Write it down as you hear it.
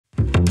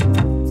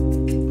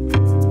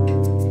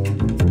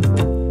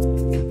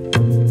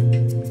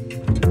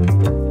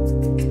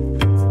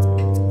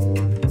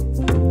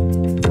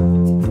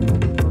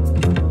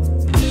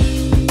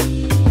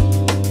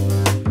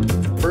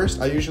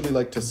usually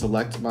like to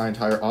select my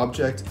entire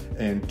object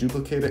and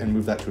duplicate it and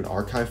move that to an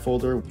archive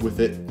folder with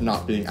it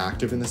not being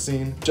active in the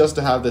scene, just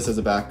to have this as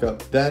a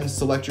backup. Then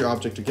select your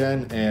object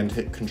again and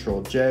hit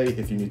Ctrl J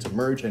if you need to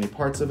merge any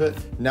parts of it.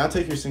 Now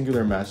take your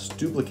singular mesh,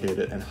 duplicate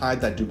it, and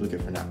hide that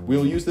duplicate for now. We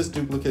will use this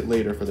duplicate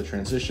later for the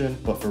transition,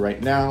 but for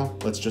right now,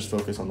 let's just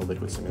focus on the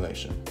liquid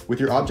simulation. With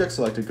your object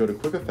selected, go to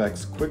Quick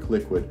Effects, Quick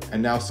Liquid,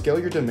 and now scale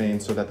your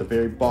domain so that the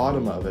very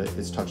bottom of it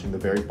is touching the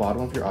very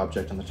bottom of your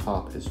object and the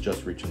top is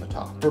just reaching the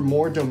top. For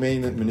more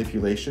domain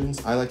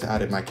manipulations, I like to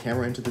add my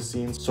camera into the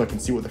scene so I can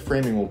see what the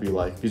framing will be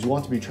like, because you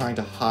want to be trying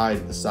to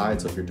hide the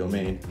sides of your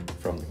domain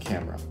from the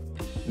camera.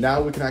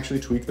 Now we can actually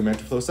tweak the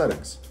MentorFlow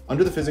settings.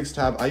 Under the Physics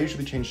tab, I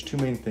usually change two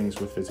main things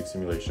with physics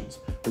simulations: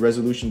 the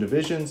resolution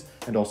divisions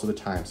and also the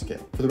time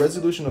scale. For the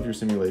resolution of your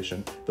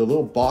simulation, the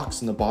little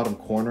box in the bottom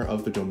corner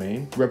of the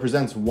domain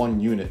represents 1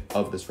 unit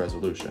of this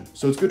resolution.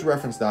 So it's good to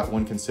reference that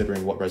when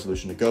considering what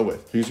resolution to go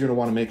with, because you're going to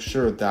want to make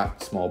sure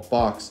that small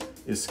box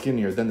is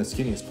skinnier than the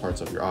skinniest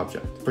parts of your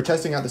object. For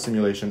testing out the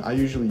simulation, I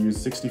usually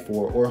use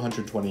 64 or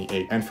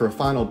 128, and for a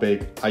final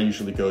bake, I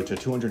usually go to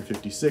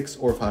 256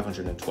 or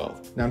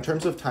 512. Now in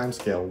terms of time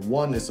scale,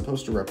 1 is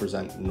supposed to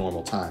represent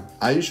normal time.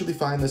 I usually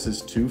find this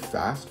is too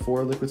fast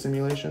for a liquid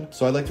simulation,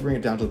 so I like to bring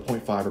it down to the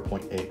 0.5 or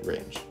 0.8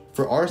 range.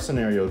 For our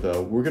scenario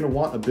though, we're going to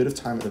want a bit of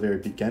time at the very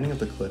beginning of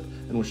the clip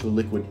in which the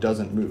liquid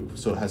doesn't move,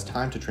 so it has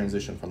time to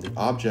transition from the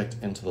object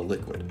into the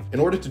liquid. In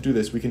order to do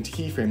this, we can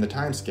keyframe the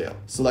time scale.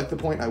 Select the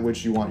point at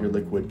which you want your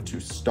liquid to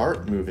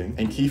start moving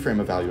and keyframe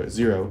a value at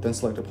 0, then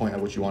select a point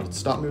at which you want it to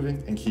stop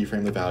moving and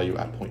keyframe the value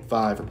at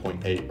 0.5 or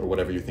 0.8 or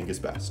whatever you think is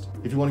best.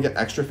 If you want to get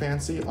extra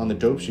fancy, on the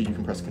dope sheet you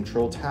can press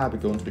Ctrl Tab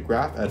and go into the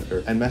graph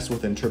editor and mess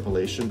with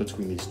interpolation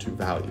between these two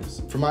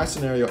values. For my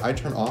scenario, I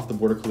turn off the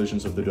border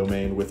collisions of the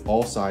domain with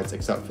all sides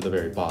except for the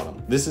very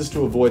bottom. This is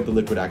to avoid the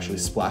liquid actually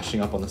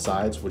splashing up on the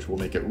sides, which will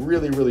make it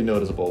really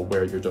noticeable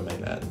where your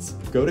domain ends.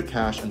 Go to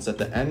cache and set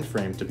the end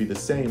frame to be the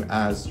same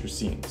as your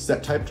scene.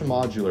 Set type to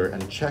modular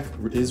and check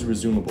is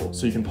resumable,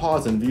 so you can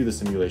pause and view the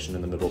simulation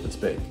in the middle of its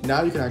bake.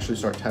 Now you can actually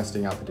start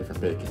testing out the different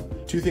baking.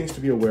 Two things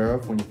to be aware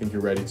of when you think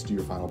you're ready to do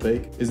your final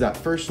bake is that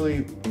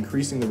firstly,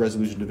 increasing the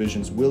resolution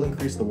divisions will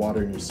increase the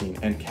water in your scene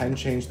and can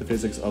change the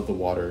physics of the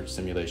water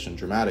simulation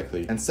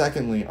dramatically. And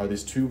secondly are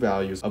these two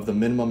values of the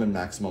minimum and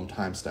maximum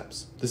time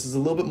steps. This is a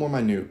little bit more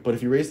minute, but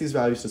if you raise these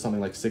values to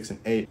something like 6 and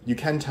 8, you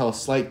can tell a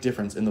slight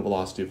difference in the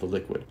velocity of the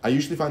liquid. I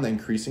usually find that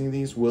increasing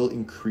these will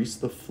increase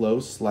the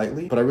flow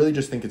slightly, but I really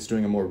just think it's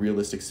doing a more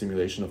realistic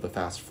simulation of the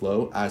fast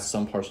flow, as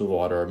some parts of the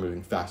water are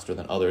moving faster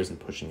than others and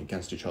pushing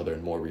against each other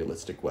in more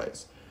realistic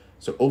ways.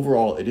 So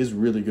overall, it is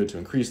really good to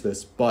increase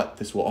this, but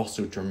this will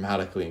also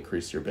dramatically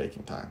increase your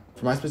baking time.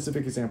 For my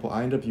specific example,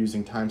 I end up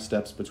using time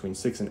steps between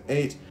 6 and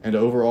 8 and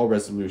an overall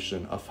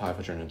resolution of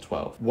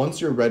 512.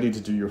 Once you're ready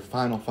to do your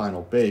final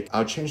bake,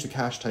 I'll change the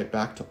cache type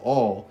back to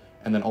all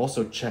and then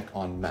also check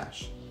on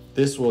mesh.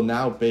 This will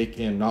now bake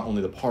in not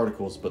only the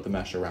particles, but the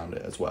mesh around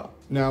it as well.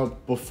 Now,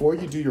 before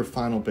you do your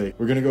final bake,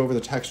 we're gonna go over the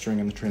texturing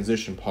and the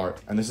transition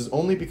part. And this is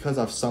only because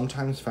I've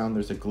sometimes found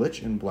there's a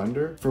glitch in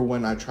Blender for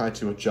when I try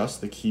to adjust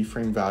the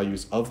keyframe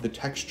values of the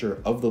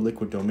texture of the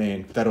liquid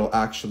domain that'll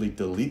actually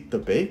delete the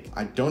bake.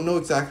 I don't know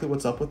exactly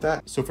what's up with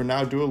that. So for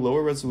now, do a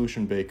lower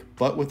resolution bake,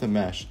 but with a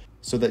mesh,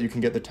 so that you can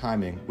get the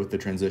timing with the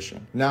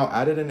transition. Now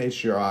added an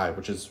HDRI,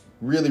 which is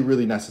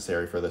really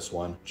necessary for this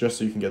one, just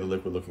so you can get the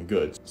liquid looking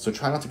good. So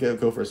try not to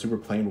go for a super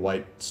plain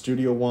white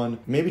studio one,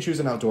 maybe choose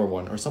an outdoor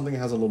one or something that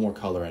has a little more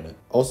color in it.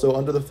 Also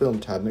under the film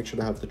tab, make sure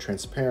to have the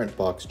transparent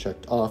box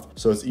checked off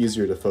so it's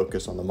easier to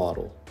focus on the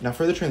model. Now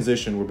for the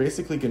transition, we're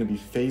basically going to be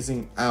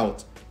phasing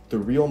out the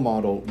real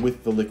model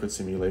with the liquid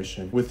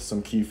simulation with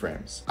some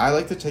keyframes. I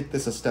like to take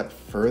this a step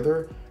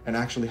further and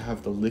actually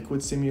have the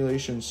liquid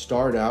simulation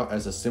start out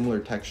as a similar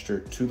texture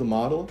to the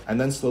model and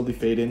then slowly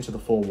fade into the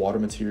full water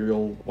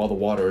material while the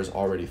water is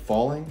already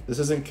falling. This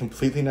isn't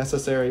completely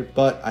necessary,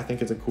 but I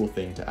think it's a cool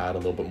thing to add a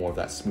little bit more of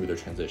that smoother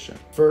transition.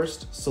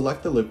 First,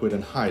 select the liquid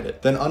and hide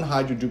it. Then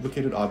unhide your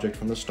duplicated object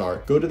from the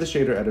start. Go to the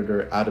shader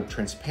editor, add a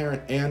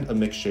transparent and a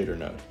mix shader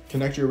node.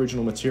 Connect your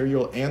original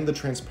material and the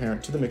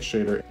transparent to the mix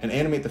shader and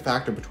animate the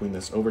factor between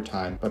this over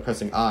time by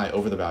pressing I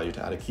over the value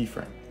to add a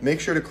keyframe. Make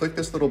sure to click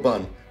this little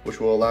button, which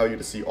will allow you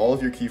to see all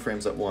of your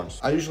keyframes at once.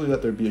 I usually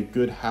let there be a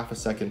good half a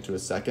second to a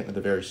second at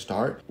the very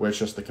start, where it's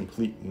just the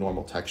complete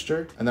normal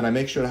texture, and then I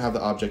make sure to have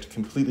the object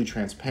completely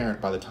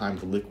transparent by the time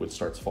the liquid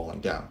starts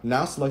falling down.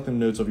 Now select the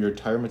nodes of your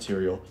entire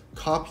material,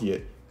 copy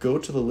it, go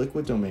to the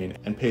liquid domain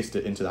and paste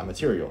it into that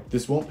material.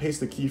 This won't paste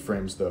the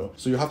keyframes though,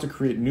 so you'll have to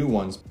create new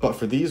ones, but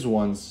for these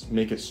ones,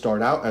 make it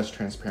start out as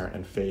transparent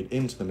and fade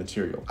into the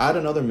material. Add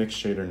another mix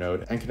shader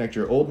node and connect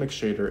your old mix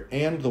shader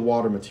and the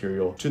water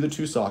material to the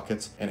two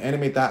sockets and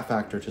animate that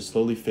factor to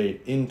slowly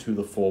fade into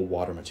the full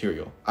water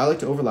material. I like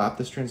to overlap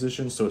this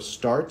transition so it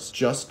starts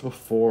just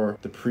before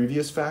the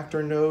previous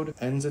factor node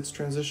ends its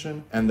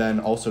transition and then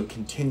also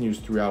continues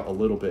throughout a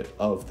little bit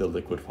of the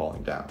liquid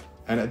falling down.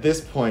 And at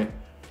this point,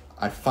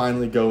 I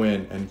finally go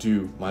in and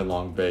do my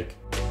long bake.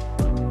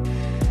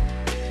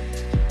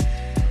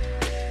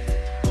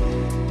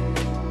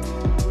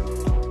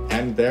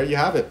 And there you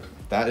have it.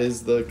 that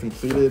is the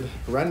completed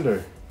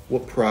render.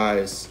 What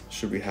prize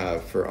should we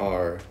have for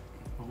our...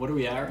 What are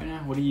we at right now?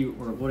 What are you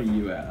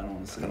at? I don't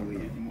want to say we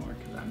anymore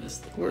because I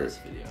missed the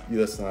last video. You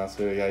listened to the last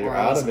video? Yeah, you're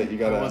out of it. You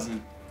gotta... I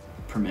wasn't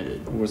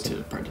permitted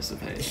to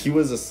participate. He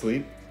was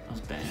asleep. I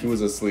was banned. He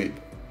was asleep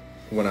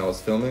when I was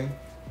filming.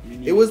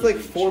 It was like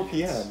 4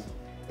 p.m.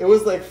 It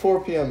was like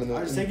 4 p.m.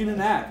 I was taking a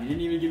nap. You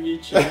didn't even give me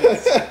a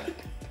chance.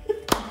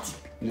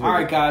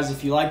 Alright guys,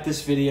 if you like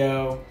this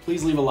video,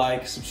 please leave a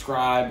like,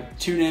 subscribe,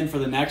 tune in for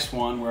the next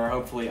one where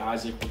hopefully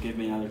Isaac will give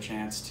me another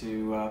chance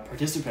to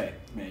participate,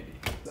 maybe.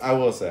 I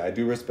will say, I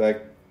do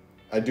respect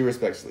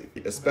sleep,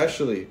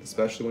 especially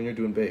when you're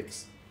doing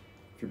bakes.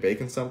 If you're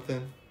baking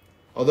something,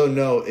 although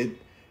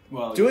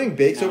doing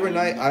bakes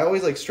overnight, I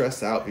always like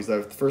stress out because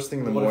the first thing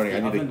in the morning I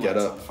need to get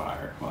up. On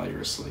fire while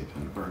you're asleep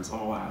and it burns the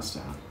whole house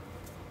down.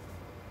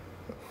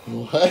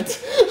 What?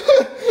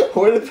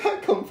 Where did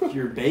that come from? If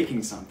you're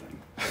baking something.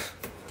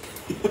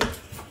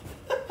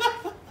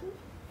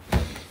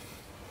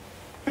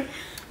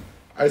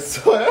 I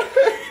swear.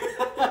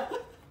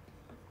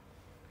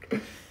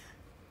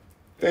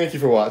 Thank you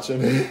for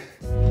watching.